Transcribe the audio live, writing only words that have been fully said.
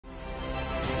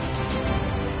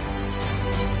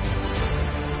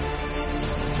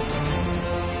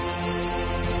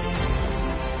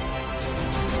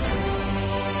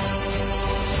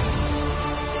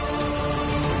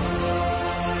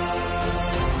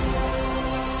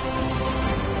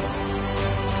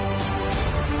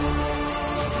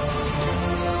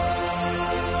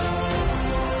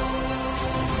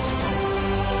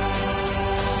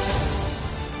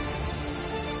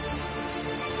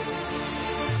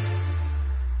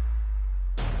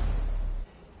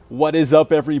What is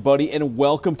up, everybody, and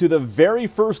welcome to the very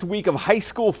first week of high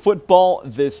school football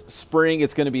this spring.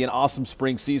 It's going to be an awesome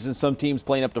spring season. Some teams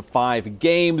playing up to 5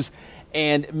 games.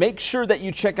 And make sure that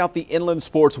you check out the Inland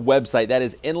Sports website. That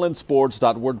is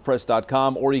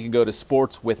inlandsports.wordpress.com, or you can go to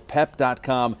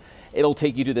sportswithpep.com. It'll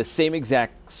take you to the same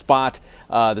exact spot,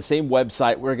 the same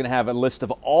website. We're going to have a list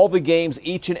of all the games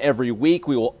each and every week.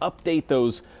 We will update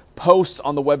those posts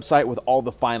on the website with all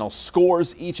the final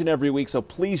scores each and every week. So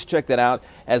please check that out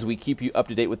as we keep you up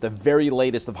to date with the very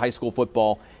latest of high school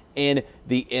football in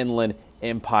the Inland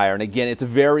Empire. And again, it's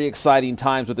very exciting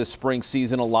times with this spring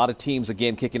season. A lot of teams,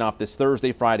 again, kicking off this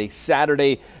Thursday, Friday,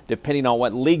 Saturday, depending on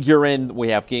what league you're in. We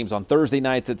have games on Thursday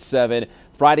nights at 7,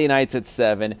 Friday nights at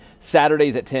 7,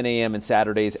 Saturdays at 10 a.m., and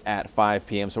Saturdays at 5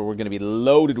 p.m. So we're going to be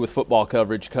loaded with football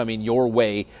coverage coming your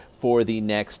way for the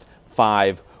next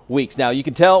 5 weeks. Now, you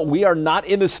can tell we are not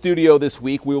in the studio this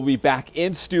week. We will be back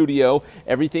in studio.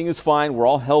 Everything is fine. We're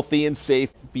all healthy and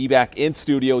safe. Be back in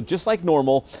studio just like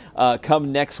normal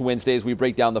come next Wednesday as we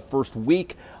break down the first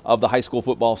week of the high school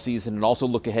football season and also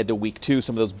look ahead to week 2,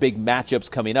 some of those big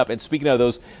matchups coming up. And speaking of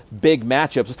those big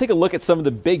matchups, let's take a look at some of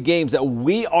the big games that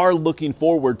we are looking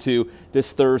forward to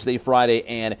this Thursday, Friday,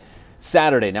 and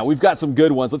Saturday. Now, we've got some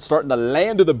good ones. Let's start in the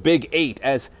land of the Big 8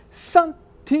 as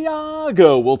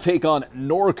Santiago will take on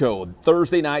Norco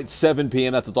Thursday night, 7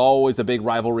 p.m. That's always a big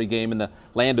rivalry game in the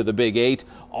land of the Big 8.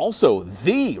 Also,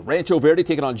 the Rancho Verde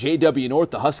taking on JW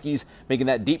North. The Huskies making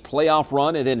that deep playoff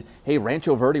run. And then, hey,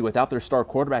 Rancho Verde without their star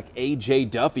quarterback, A.J.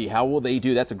 Duffy. How will they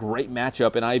do? That's a great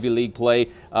matchup in Ivy League play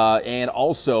and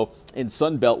also in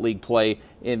Sun Belt League play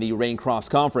in the Rain Cross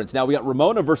Conference. Now, we got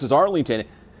Ramona versus Arlington.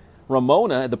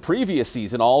 Ramona, the previous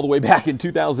season, all the way back in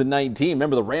 2019.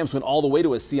 Remember, the Rams went all the way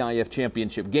to a CIF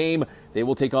championship game. They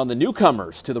will take on the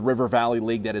newcomers to the River Valley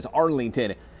League, that is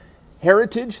Arlington.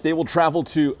 Heritage, they will travel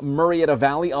to Murrieta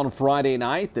Valley on Friday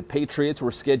night. The Patriots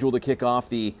were scheduled to kick off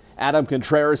the Adam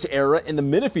Contreras era in the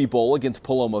Menifee Bowl against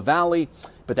Paloma Valley,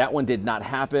 but that one did not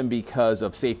happen because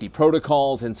of safety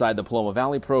protocols inside the Paloma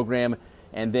Valley program.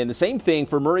 And then the same thing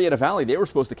for Murrieta Valley. They were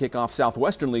supposed to kick off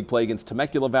Southwestern League play against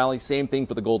Temecula Valley. Same thing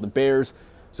for the Golden Bears.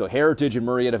 So Heritage and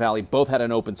Murrieta Valley both had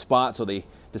an open spot, so they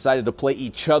decided to play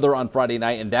each other on Friday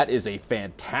night, and that is a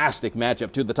fantastic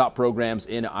matchup, two of the top programs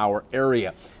in our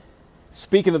area.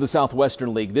 Speaking of the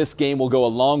Southwestern League, this game will go a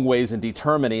long ways in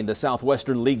determining the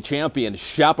Southwestern League champion.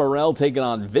 Chaparral taking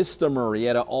on Vista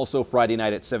Murrieta, also Friday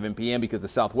night at 7 p.m. because the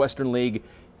Southwestern League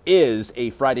is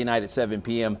a Friday night at 7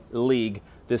 p.m. league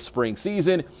this spring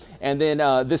season. And then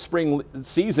this spring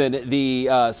season,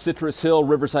 the Citrus Hill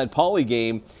Riverside Poly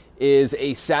game is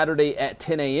a Saturday at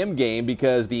 10 a.m. game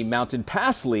because the Mountain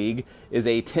Pass League is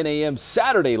a 10 a.m.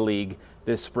 Saturday league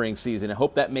this spring season. I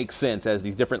hope that makes sense as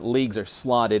these different leagues are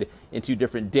slotted into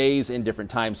different days and different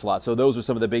time slots. So those are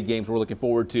some of the big games we're looking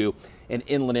forward to in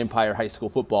Inland Empire High School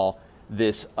football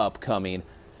this upcoming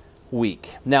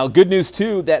week. Now, good news,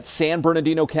 too, that San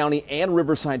Bernardino County and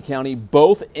Riverside County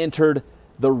both entered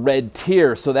the red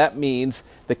tier. So that means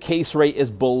the case rate is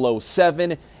below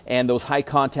 7, and those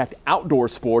high-contact outdoor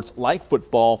sports like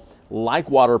football, like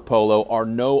water polo, are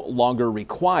no longer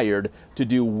required to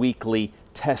do weekly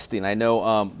testing. I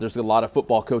know there's a lot of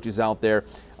football coaches out there.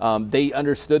 They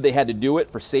understood they had to do it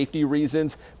for safety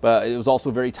reasons, but it was also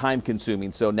very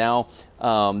time-consuming. So now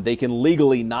they can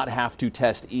legally not have to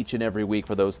test each and every week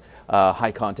for those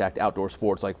high-contact outdoor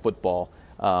sports like football,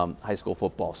 high school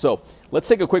football. So let's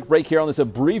take a quick break here on this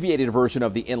abbreviated version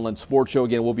of the Inland Sports Show.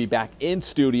 Again, we'll be back in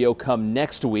studio come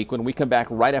next week. When we come back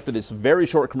right after this very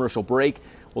short commercial break,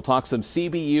 we'll talk some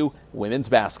CBU women's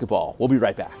basketball. We'll be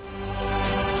right back.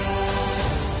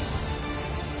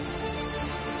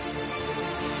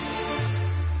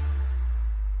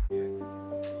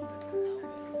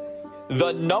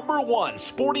 The #1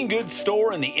 sporting goods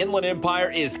store in the Inland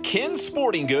Empire is Ken's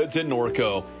Sporting Goods in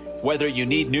Norco. Whether you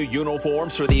need new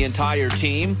uniforms for the entire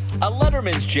team, a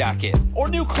Letterman's jacket, or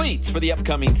new cleats for the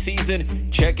upcoming season,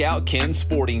 check out Ken's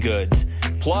Sporting Goods.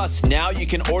 Plus, now you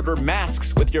can order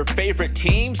masks with your favorite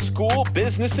team, school,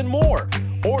 business, and more.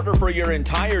 Order for your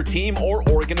entire team or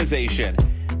organization.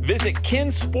 Visit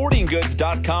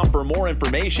kensportinggoods.com for more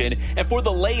information and for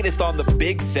the latest on the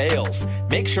big sales.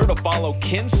 Make sure to follow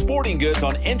Ken's Sporting Goods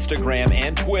on Instagram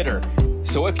and Twitter.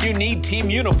 So if you need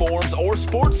team uniforms or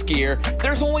sports gear,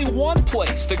 there's only one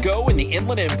place to go in the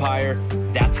Inland Empire.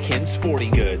 That's Ken's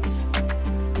Sporting Goods.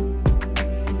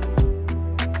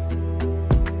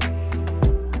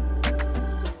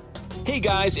 Hey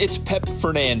guys, it's Pep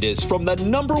Fernandez from the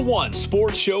 #1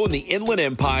 sports show in the Inland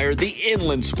Empire, the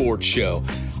Inland Sports Show.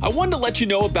 I wanted to let you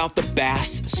know about the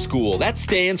BASS School. That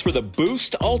stands for the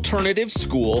Boost Alternative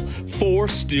School for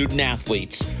Student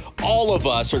Athletes. All of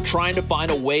us are trying to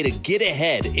find a way to get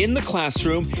ahead in the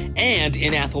classroom and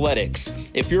in athletics.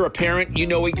 If you're a parent, you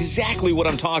know exactly what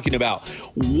I'm talking about.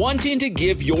 Wanting to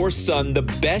give your son the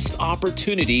best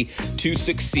opportunity to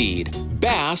succeed.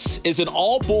 Bass is an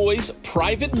all-boys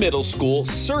private middle school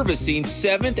servicing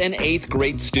 7th and 8th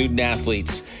grade student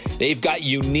athletes. They've got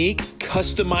unique,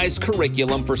 customized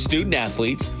curriculum for student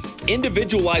athletes,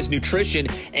 individualized nutrition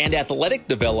and athletic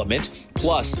development,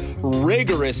 plus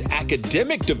rigorous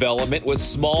academic development with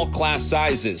small class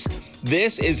sizes.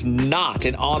 This is not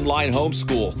an online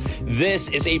homeschool. This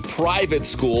is a private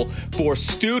school for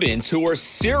students who are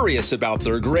serious about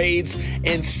their grades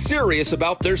and serious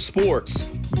about their sports.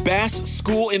 Bass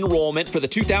school enrollment for the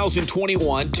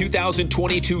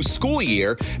 2021-2022 school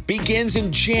year begins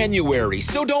in January,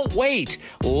 so don't wait.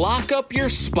 Lock up your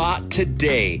spot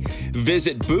today.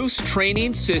 Visit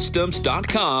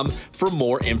boosttrainingsystems.com for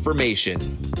more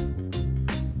information.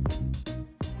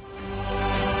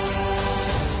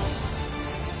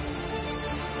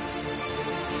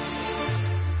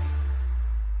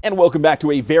 And welcome back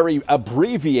to a very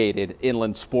abbreviated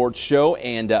Inland Sports Show,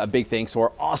 and a big thanks to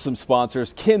our awesome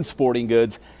sponsors, Kin Sporting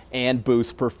Goods and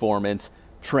Boost Performance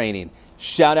Training.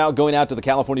 Shout out going out to the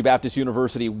California Baptist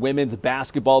University women's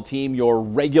basketball team, your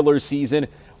regular season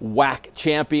WAC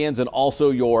champions, and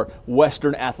also your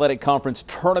Western Athletic Conference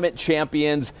tournament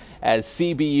champions, as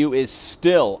CBU is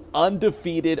still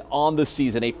undefeated on the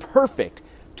season. A perfect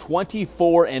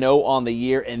 24-0 on the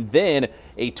year, and then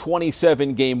a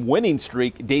 27-game winning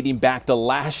streak dating back to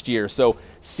last year. So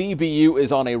CBU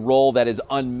is on a roll that is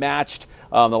unmatched.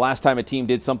 The last time a team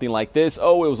did something like this, it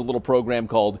was a little program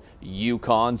called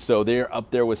UConn. So they're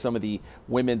up there with some of the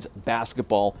women's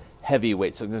basketball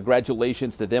heavyweights. So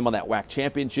congratulations to them on that WAC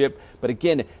championship. But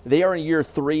again, they are in year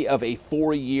 3 of a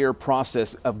 4-year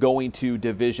process of going to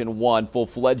Division I,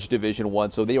 full-fledged Division I.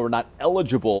 So they were not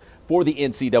eligible for the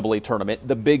NCAA tournament,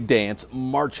 the big dance,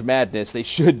 March Madness. They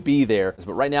should be there.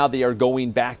 But right now they are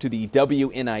going back to the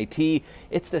WNIT.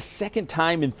 It's the second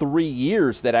time in 3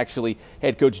 years that actually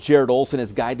head coach Jared Olson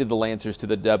has guided the Lancers to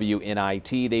the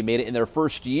WNIT. They made it in their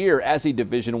first year as a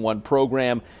Division I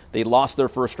program. They lost their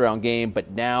first-round game,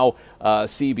 but now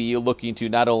CBU looking to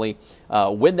not only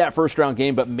win that first-round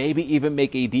game, but maybe even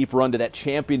make a deep run to that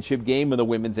championship game in the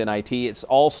women's NIT. It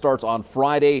all starts on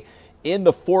Friday in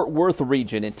the Fort Worth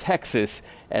region in Texas,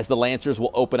 as the Lancers will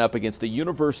open up against the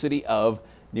University of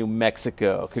New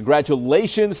Mexico.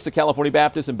 Congratulations to California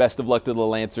Baptist, and best of luck to the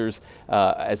Lancers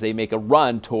as they make a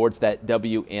run towards that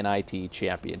WNIT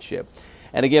championship.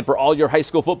 And again, for all your high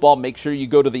school football, make sure you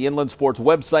go to the Inland Sports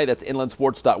website. That's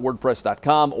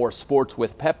inlandsports.wordpress.com or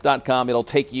sportswithpep.com. It'll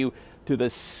take you to the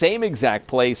same exact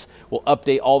place. We'll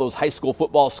update all those high school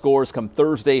football scores come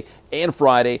Thursday and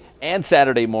Friday and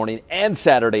Saturday morning and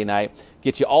Saturday night.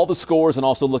 Get you all the scores and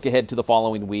also look ahead to the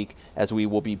following week, as we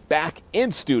will be back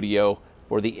in studio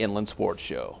for the Inland Sports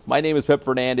Show. My name is Pep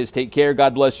Fernandez. Take care.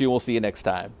 God bless you. We'll see you next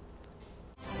time.